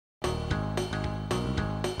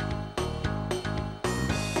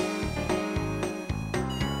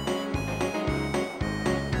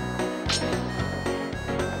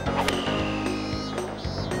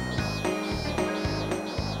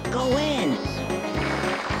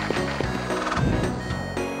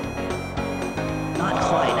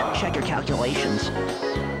Congratulations.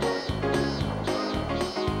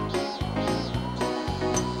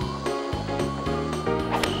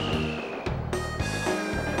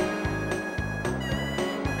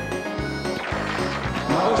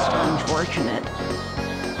 Most unfortunate.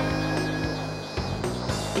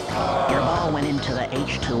 Your ball went into the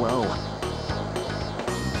H2O.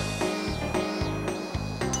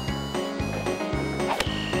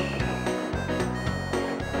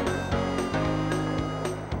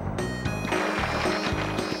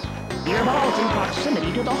 Your ball's in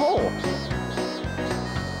proximity to the hole.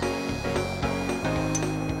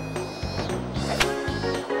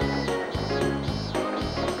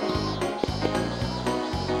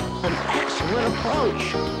 An excellent approach.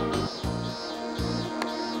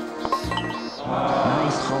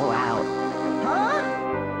 Nice hole out. Huh?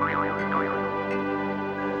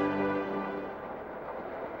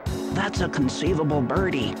 That's a conceivable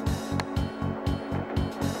birdie.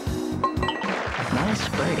 Nice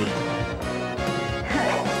birdie.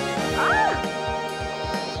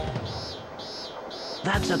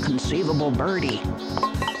 That's a conceivable birdie.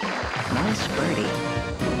 Nice birdie.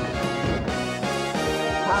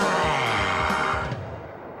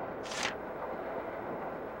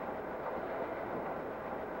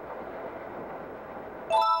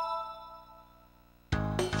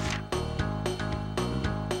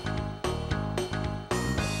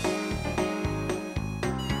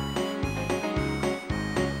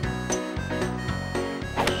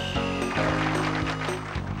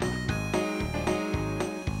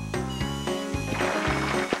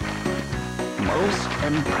 Most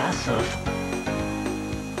impressive.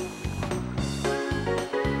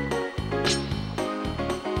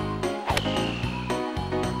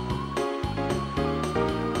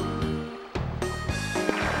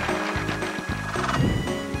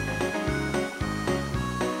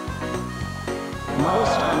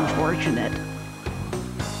 Most unfortunate.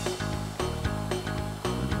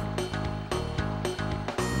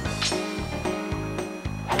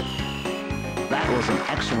 That was an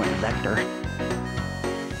excellent vector.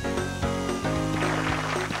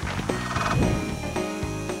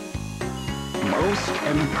 Most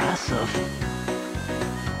impressive.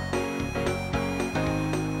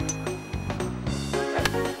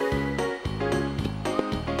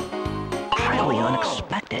 Highly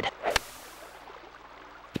unexpected.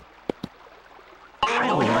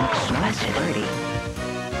 Highly unexpected birdie.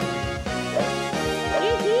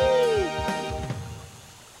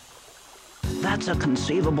 That's a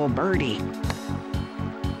conceivable birdie.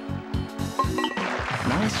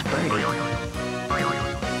 Nice birdie.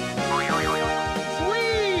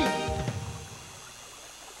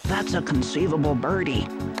 That's a conceivable birdie.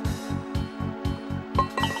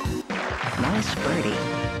 Nice birdie.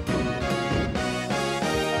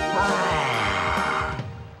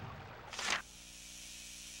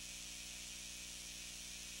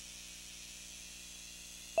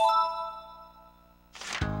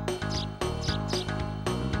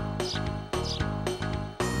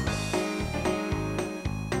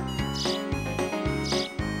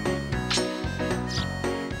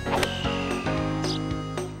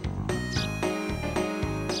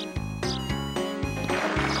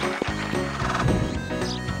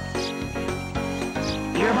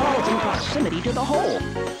 Your ball's in proximity to the hole.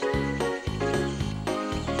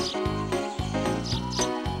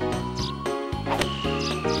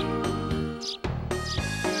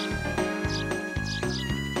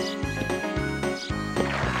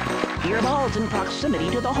 Your ball's in proximity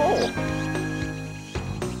to the hole.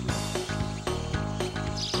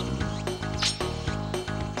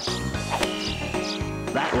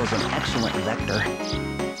 That was an excellent vector.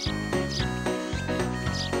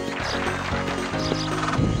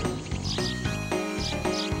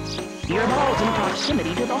 Your ball's in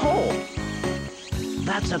proximity to the hole.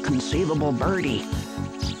 That's a conceivable birdie.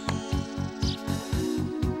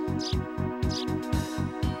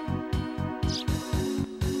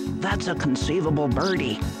 That's a conceivable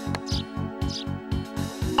birdie.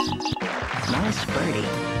 Nice birdie.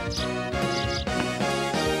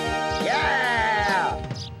 Yeah!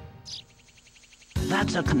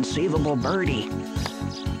 That's a conceivable birdie.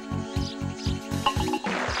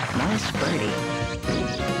 Nice birdie.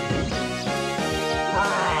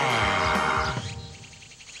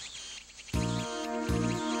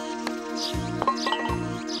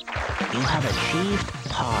 You have achieved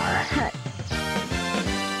par.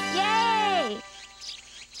 Yay!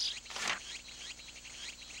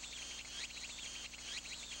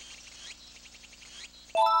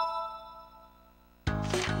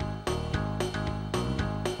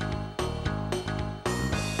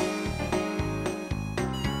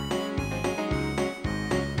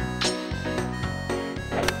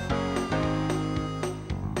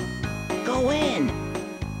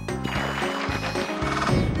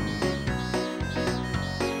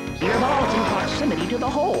 Your ball's in proximity to the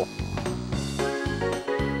hole.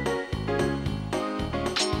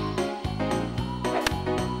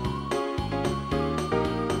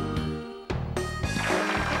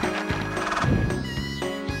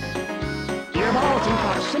 Your ball's in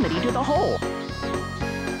proximity to the hole.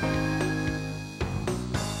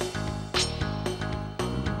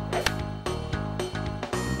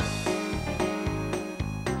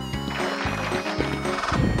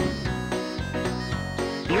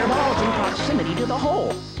 Your ball's in proximity to the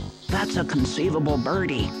hole. That's a conceivable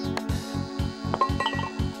birdie.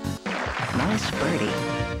 Nice birdie.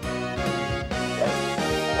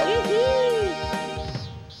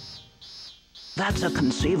 That's a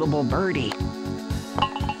conceivable birdie.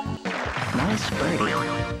 Nice birdie.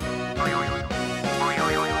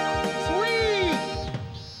 Sweet!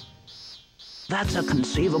 That's a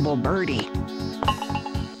conceivable birdie.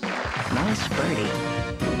 Nice birdie.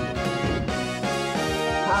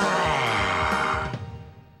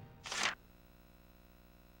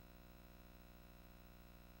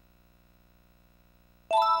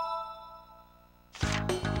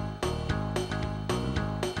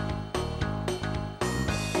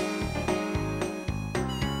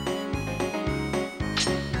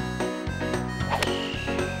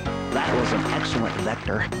 That was an excellent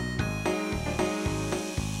vector.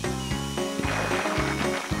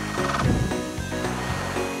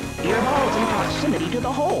 Your ball's in proximity to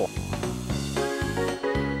the hole.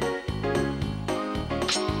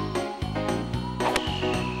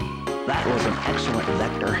 That was an excellent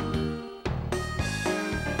vector.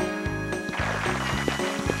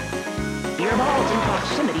 Your ball's in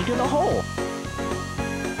proximity to the hole.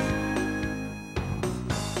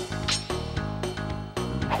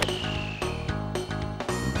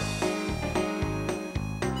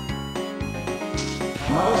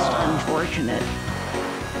 Most unfortunate.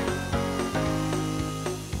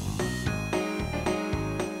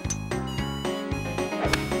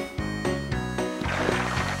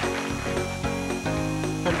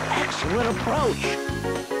 An excellent approach.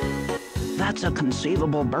 That's a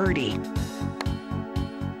conceivable birdie.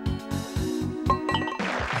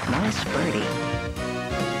 Nice birdie.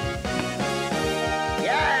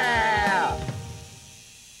 Yeah!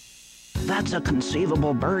 That's a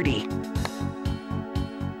conceivable birdie.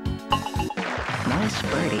 Nice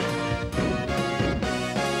birdie.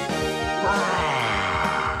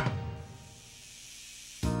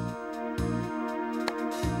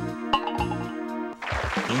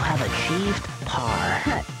 You have achieved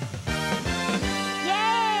par.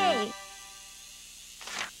 Yay!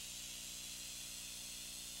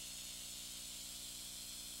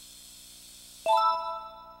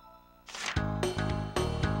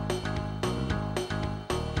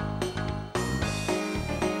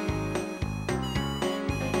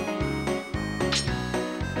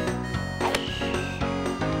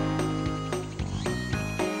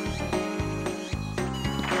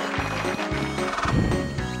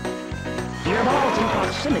 Your ball's in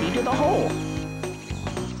proximity to the hole.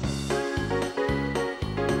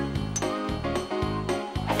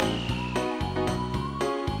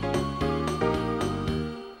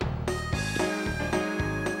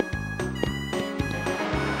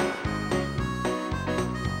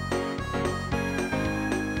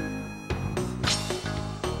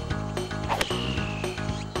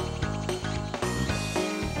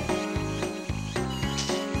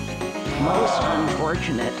 Most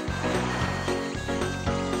unfortunate.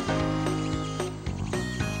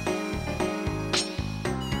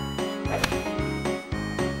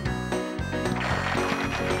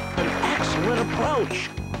 An excellent approach.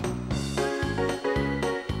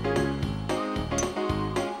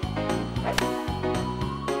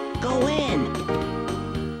 Go in.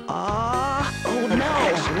 Oh no. An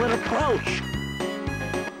excellent approach.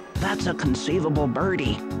 That's a conceivable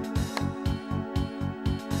birdie.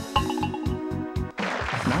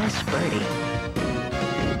 Nice birdie.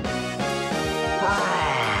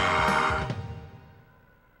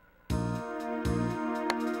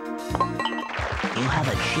 You have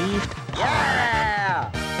achieved par.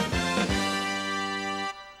 Yeah!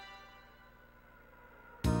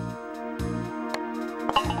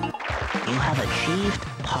 You have achieved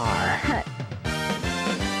par.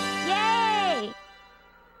 Yay!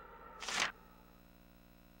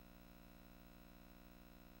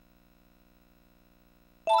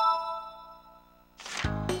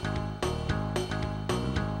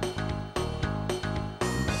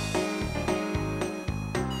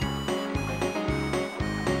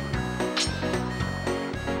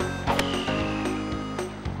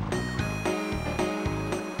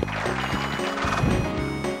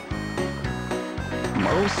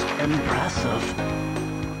 Most impressive.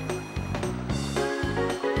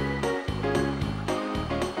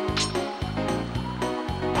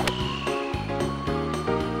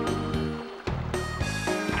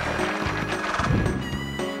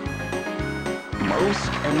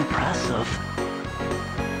 impressive.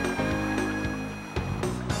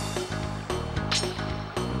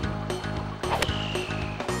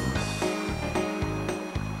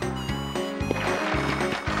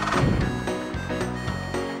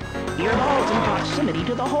 Your ball's in proximity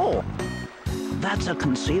to the hole. That's a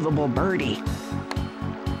conceivable birdie.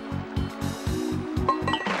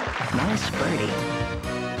 Nice birdie.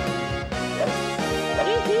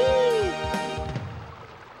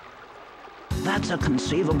 That's a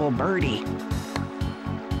conceivable birdie.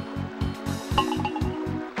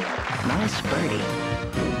 Nice birdie.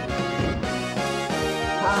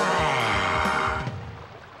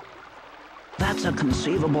 That's a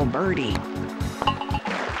conceivable birdie.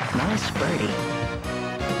 Nice birdie.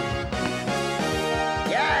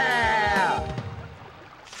 Yeah!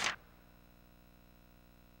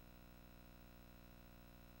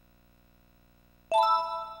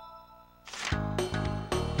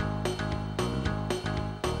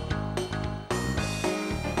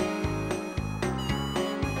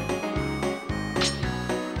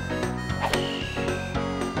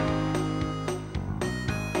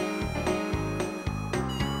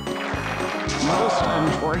 Most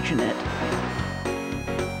unfortunate.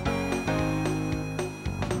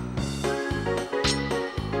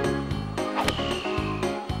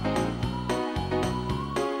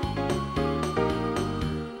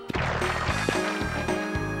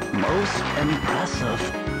 Most impressive.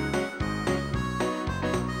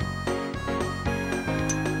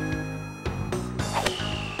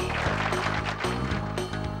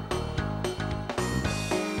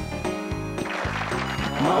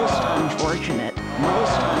 Most unfortunate.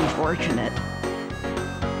 Most unfortunate.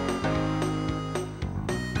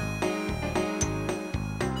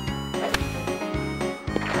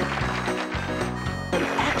 An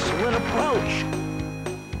excellent approach.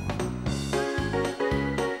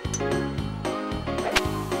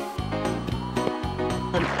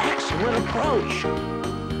 An excellent approach.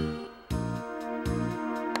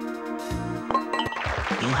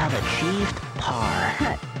 You have achieved par.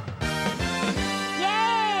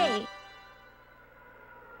 Yay!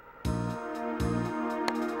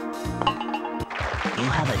 You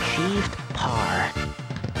have achieved par.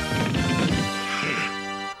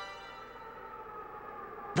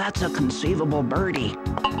 That's a conceivable birdie.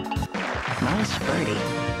 Nice birdie.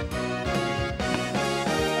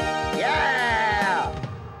 Yeah!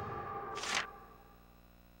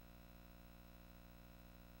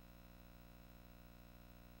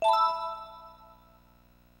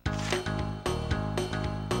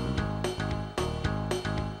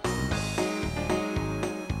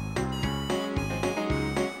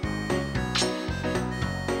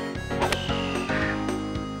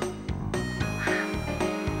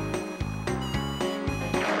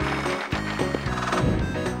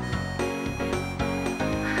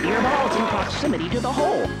 Your ball's in proximity to the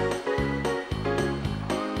hole.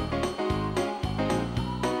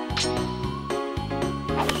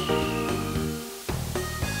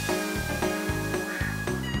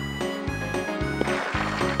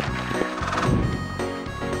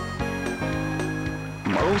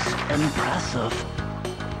 Most impressive.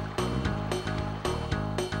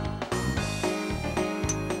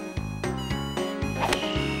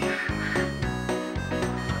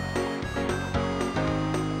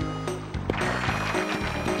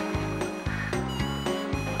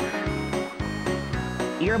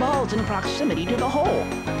 Your ball's in proximity to the hole.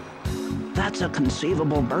 That's a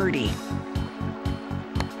conceivable birdie.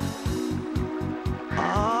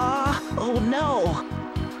 Oh no!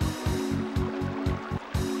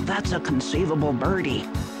 That's a conceivable birdie.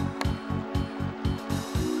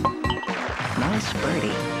 Nice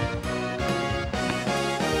birdie.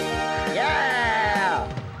 Yeah!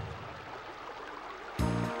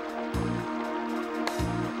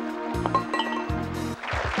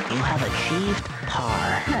 You have achieved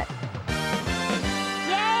par.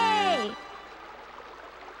 Yay!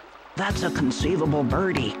 That's a conceivable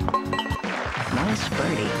birdie. Nice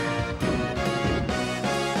birdie.